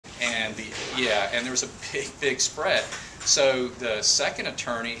And and there was a big spread. So the second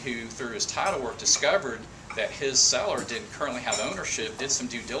attorney, who through his title work discovered that his seller didn't currently have ownership, did some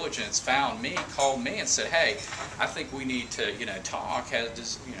due diligence, found me, called me and said, hey, I think we need to, talk.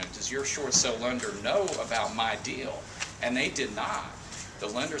 Does your short sale lender know about my deal? And they did not. The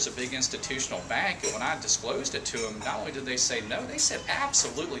lender's a big institutional bank, and when I disclosed it to them, not only did they say no, they said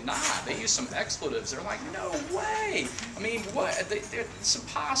absolutely not. They used some expletives. They're like, no way. I mean, what? It's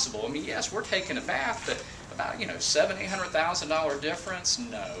impossible. I mean, yes, we're taking a bath, but about $700,000-$800,000 difference?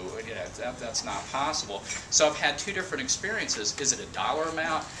 No, that's not possible. So I've had two different experiences. Is it a dollar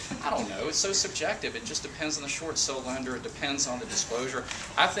amount? I don't know. It's so subjective. It just depends on the short sale lender. It depends on the disclosure.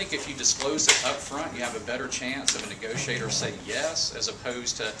 I think if you disclose it up front, you have a better chance of a negotiator saying yes, as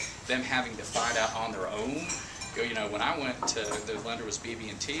opposed to them having to find out on their own. When I went to, the lender was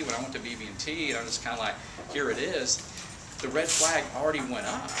BB&T. When I went to BB&T, and I was kind of like, here it is. The red flag already went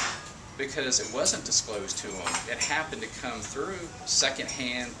up, because it wasn't disclosed to them. It happened to come through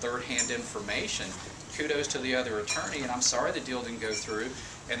second-hand, third-hand information. Kudos to the other attorney, and I'm sorry the deal didn't go through,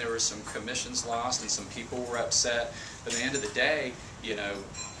 and there were some commissions lost, and some people were upset. But at the end of the day,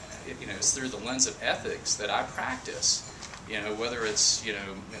 it's through the lens of ethics that I practice. Whether it's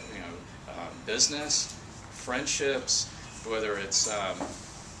business, friendships, whether it's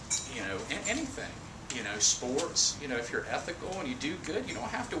anything. Sports, if you're ethical and you do good, you don't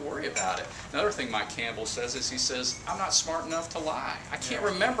have to worry about it. Another thing Mike Campbell says is, he says, I'm not smart enough to lie. I can't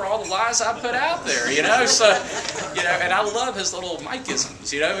remember all the lies I put out there, so, and I love his little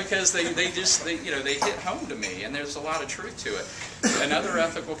Mike-isms, because they hit home to me, and there's a lot of truth to it. Another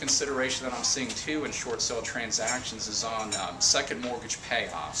ethical consideration that I'm seeing too in short sale transactions is on second mortgage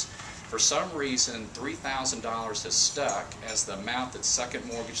payoffs. For some reason, $3,000 has stuck as the amount that second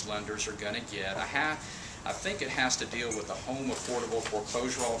mortgage lenders are going to get. I think it has to deal with the home affordable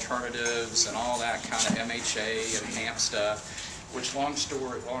foreclosure alternatives and all that kind of MHA and HAMP stuff, which long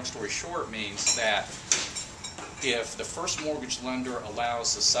story short means that if the first mortgage lender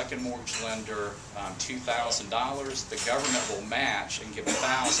allows the second mortgage lender $2,000, the government will match and give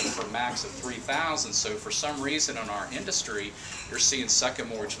 $1,000 for a max of $3,000. So for some reason in our industry, you're seeing second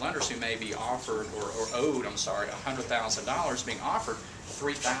mortgage lenders who may be offered or owed, $100,000 being offered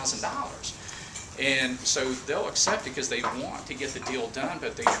 $3,000. And so they'll accept it because they want to get the deal done,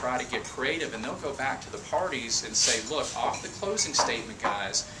 but they try to get creative, and they'll go back to the parties and say, look, off the closing statement,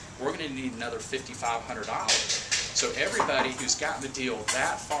 guys, we're going to need another $5,500. So everybody who's gotten the deal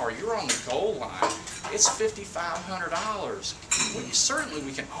that far, you're on the goal line, it's $5,500. Well, certainly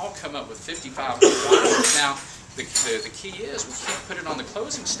we can all come up with $5,500. Now, the key is we can't put it on the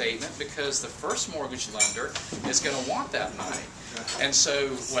closing statement because the first mortgage lender is going to want that money. And so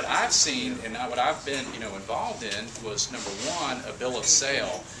what I've seen and what I've been involved in was, number one, a bill of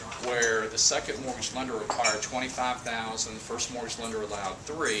sale where the second mortgage lender required $25,000, the first mortgage lender allowed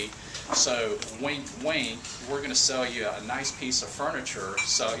 $3,000. So wink, wink, we're going to sell you a nice piece of furniture,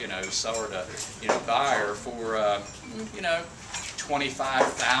 seller to buyer for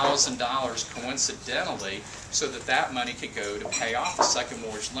 $25,000 coincidentally, so that money could go to pay off the second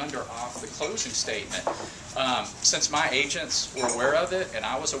mortgage lender off the closing statement. Since my agents were aware of it, and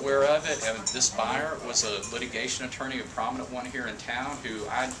I was aware of it, and this buyer was a litigation attorney, a prominent one here in town, who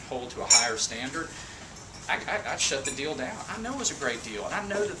I hold to a higher standard, I shut the deal down. I know it was a great deal, and I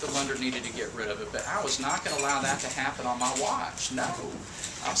know that the lender needed to get rid of it, but I was not going to allow that to happen on my watch. No,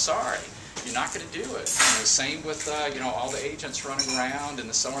 I'm sorry. You're not going to do it. Same with all the agents running around and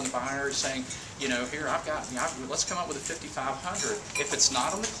the seller and the buyer saying, here let's come up with a $5,500. If it's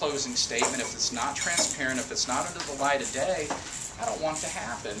not on the closing statement, if it's not transparent, if it's not under the light of day, I don't want it to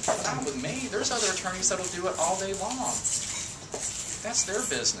happen. But not with me. There's other attorneys that'll do it all day long. That's their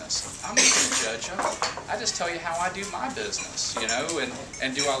business. I'm not going to judge them. I just tell you how I do my business,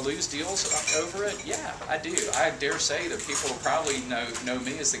 and do I lose deals over it? Yeah, I do. I dare say that people will probably know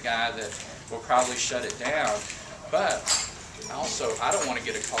me as the guy that will probably shut it down. But also, I don't want to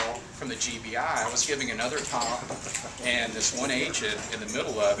get a call from the GBI. I was giving another talk, and this one agent in the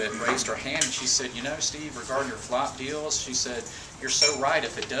middle of it raised her hand, and she said, Steve, regarding your flop deals, she said, you're so right.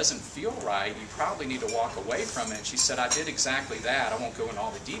 If it doesn't feel right, you probably need to walk away from it. And she said, I did exactly that. I won't go into all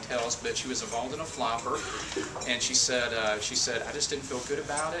the details, but she was involved in a flopper, and she said, I just didn't feel good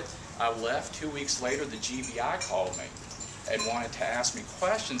about it. I left. 2 weeks later, the GBI called me and wanted to ask me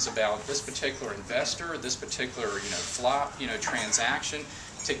questions about this particular investor, this particular flop transaction,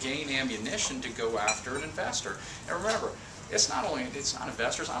 to gain ammunition to go after an investor. And remember, it's not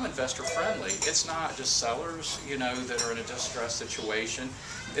investors. I'm investor friendly. It's not just sellers that are in a distressed situation.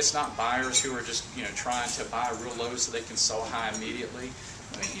 It's not buyers who are just trying to buy real low so they can sell high immediately.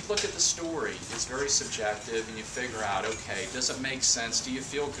 I mean, you look at the story, it's very subjective, and you figure out, okay, does it make sense? Do you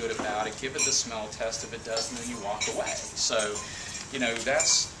feel good about it? Give it the smell test. If it doesn't, then you walk away. So, you know,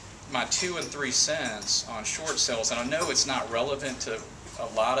 that's my 2 and 3 cents on short sales. And I know it's not relevant to a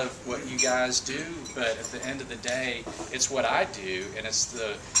lot of what you guys do, but at the end of the day, it's what I do, and it's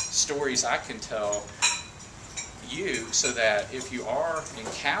the stories I can tell you, so that if you are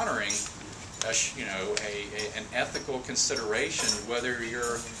encountering an ethical consideration, whether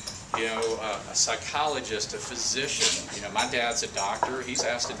you're a psychologist, a physician. You know, my dad's a doctor. He's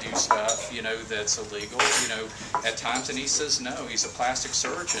asked to do stuff, that's illegal, at times, and he says no. He's a plastic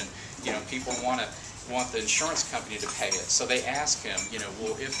surgeon. People want the insurance company to pay it. So they ask him,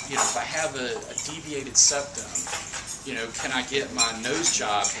 well, if I have a deviated septum, can I get my nose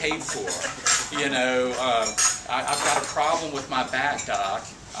job paid for? I've got a problem with my back, doc.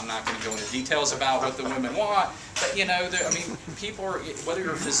 I'm not going to go into details about what the women want, but people are, whether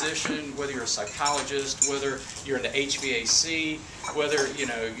you're a physician, whether you're a psychologist, whether you're in the HVAC, whether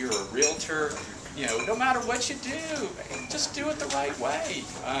you're a realtor, no matter what you do, just do it the right way.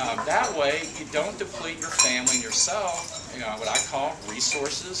 That way, you don't deplete your family and yourself. What I call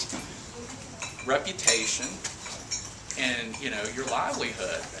resources, reputation, and your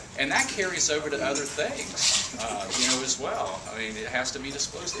livelihood. And that carries over to other things, as well. I mean, it has to be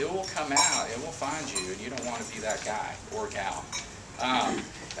disclosed. It will come out. It will find you, and you don't want to be that guy or gal.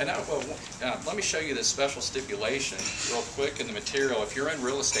 Let me show you this special stipulation real quick in the material. If you're in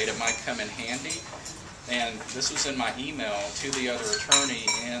real estate, it might come in handy. And this was in my email to the other attorney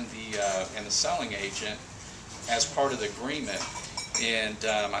and the selling agent as part of the agreement. And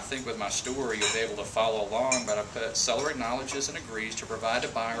I think with my story, you'll be able to follow along, but I put, seller acknowledges and agrees to provide a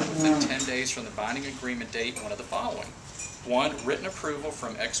buyer within 10 days from the binding agreement date one of the following. 1, written approval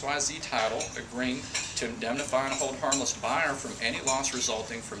from XYZ Title agreeing to indemnify and hold harmless buyer from any loss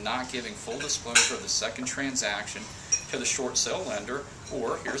resulting from not giving full disclosure of the second transaction to the short sale lender,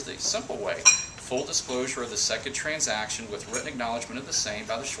 or, here's the simple way, full disclosure of the second transaction with written acknowledgement of the same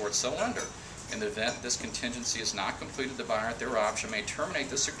by the short sale lender. In the event this contingency is not completed, the buyer at their option may terminate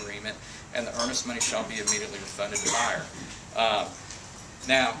this agreement, and the earnest money shall be immediately refunded to the buyer.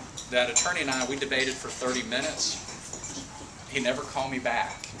 Now, that attorney and I, we debated for 30 minutes. He never called me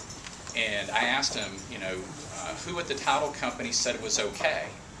back. And I asked him, who at the title company said it was okay?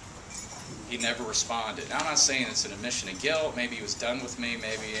 He never responded. Now, I'm not saying it's an admission of guilt. Maybe he was done with me.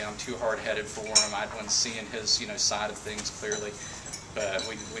 Maybe I'm too hard-headed for him. I wasn't seeing his, side of things clearly. But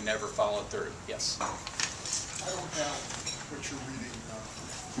we never followed through. Yes? I don't have what you're reading now.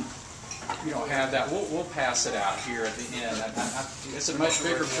 You don't have that. We'll pass it out here at the end. It's a much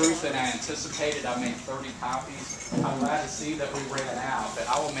bigger proof than I anticipated. I made 30 copies. I'm glad to see that we ran out, but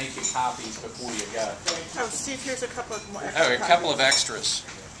I will make you copies before you go. Oh, Steve, here's a couple of more extra a couple of extras.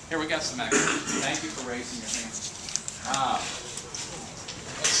 Here, we got some extras. Thank you for raising your hand.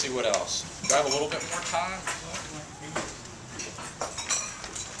 Let's see what else. Do I have a little bit more time?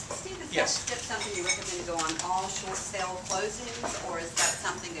 Yes. Is that something you recommend to go on all short sale closings, or is that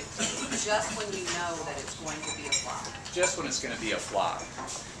something that just when you know that it's going to be a flop? Just when it's going to be a flop,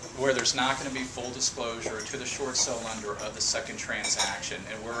 where there's not going to be full disclosure to the short sale lender of the second transaction.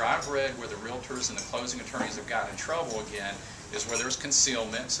 And where I've read where the realtors and the closing attorneys have gotten in trouble again is where there's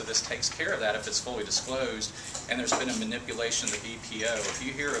concealment, so this takes care of that if it's fully disclosed, and there's been a manipulation of the BPO. If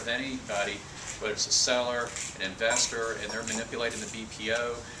you hear of anybody, whether it's a seller, an investor, and they're manipulating the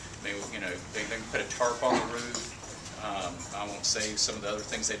BPO, they can put a tarp on the roof. I won't say some of the other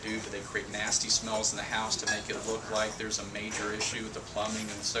things they do, but they create nasty smells in the house to make it look like there's a major issue with the plumbing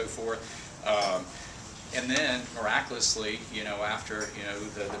and so forth. And then, miraculously, after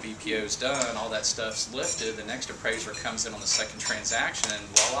the BPO's done, all that stuff's lifted, the next appraiser comes in on the second transaction, and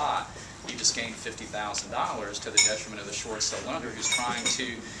voila, you just gained $50,000 to the detriment of the short sale lender who's trying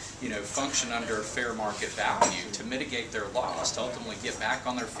to function under fair market value to mitigate their loss, to ultimately get back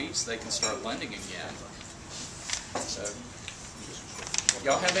on their feet so they can start lending again. So,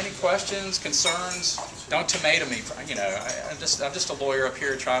 y'all have any questions, concerns? Don't tomato me. I'm just a lawyer up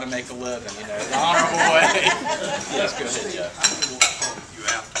here trying to make a living, the honorable way. Yes, go ahead, Jeff. I'm going to call you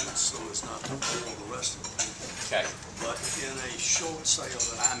afterwards, so it's not to pull the rest of it. Okay. But in a short sale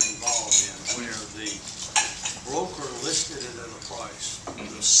that I'm involved in, where the broker listed it at a price,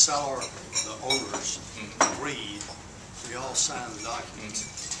 the seller, the owners agreed, we all signed the documents,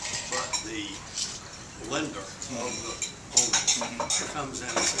 but the lender of the owners comes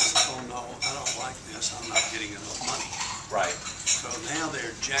in and says, oh no, I don't like this, I'm not getting enough money. Right. So now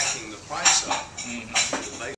they're jacking the price up.